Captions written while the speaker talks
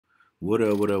What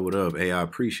up, what up, what up? Hey, I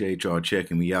appreciate y'all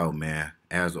checking me out, man.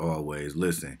 As always,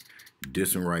 listen,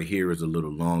 this one right here is a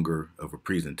little longer of a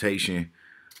presentation.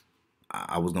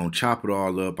 I was gonna chop it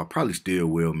all up. I probably still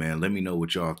will, man. Let me know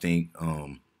what y'all think.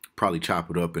 Probably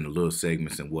chop it up into little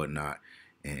segments and whatnot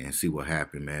and see what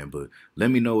happened, man. But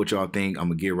let me know what y'all think. I'm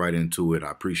gonna get right into it.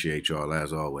 I appreciate y'all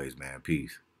as always, man.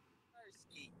 Peace.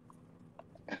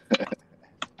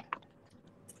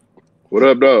 What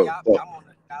up, though? Yeah, I'm on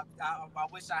I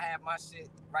wish I had my shit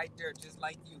right there just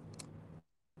like you.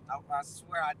 I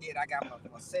swear I did. I got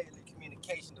my cellular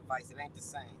communication device. It ain't the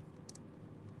same.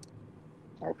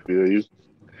 I feel you.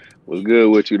 What's good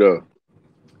with you, though?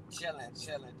 Chilling.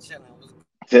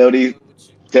 Tell these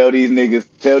tell these niggas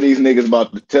tell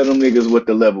them niggas what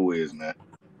the level is, man.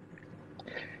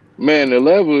 Man, the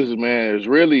levels, man, is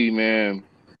really, man,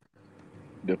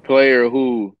 the player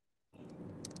who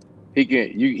he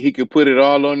can put it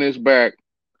all on his back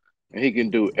and he can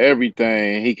do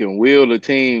everything. He can wheel the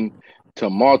team to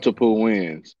multiple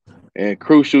wins and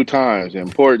crucial times,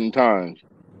 important times.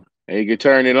 And he can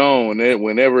turn it on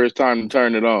whenever it's time to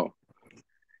turn it on.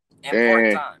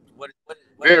 Important times.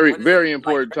 Very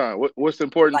important time. What's the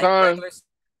important time?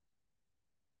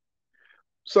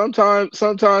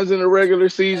 Sometimes in the regular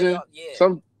season,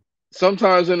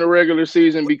 sometimes in the regular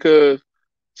season because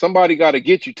somebody got to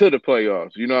get you to the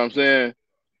playoffs. You know what I'm saying?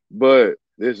 But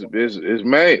it's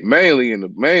mainly in the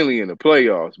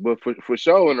playoffs. But for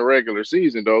sure in the regular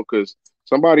season though, because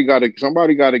somebody got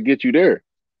to get you there.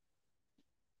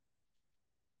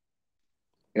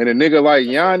 And a nigga like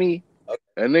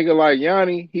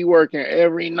Yanni, he working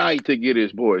every night to get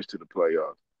his boys to the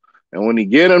playoffs. And when he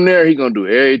get them there, he gonna do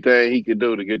everything he can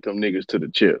do to get them niggas to the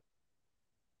chip.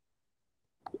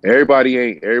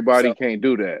 Everybody can't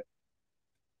do that.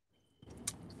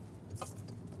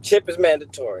 Chip is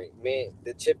mandatory, man.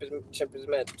 The chip is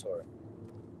mandatory.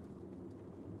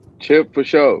 Chip for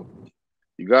sure.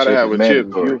 You gotta have a chip.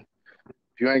 If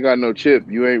you ain't got no chip,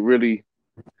 you ain't really.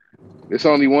 It's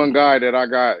only one guy that I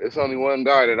got. It's only one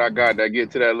guy that I got that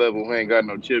get to that level who ain't got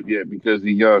no chip yet because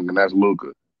he's young, and that's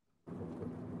LUKA.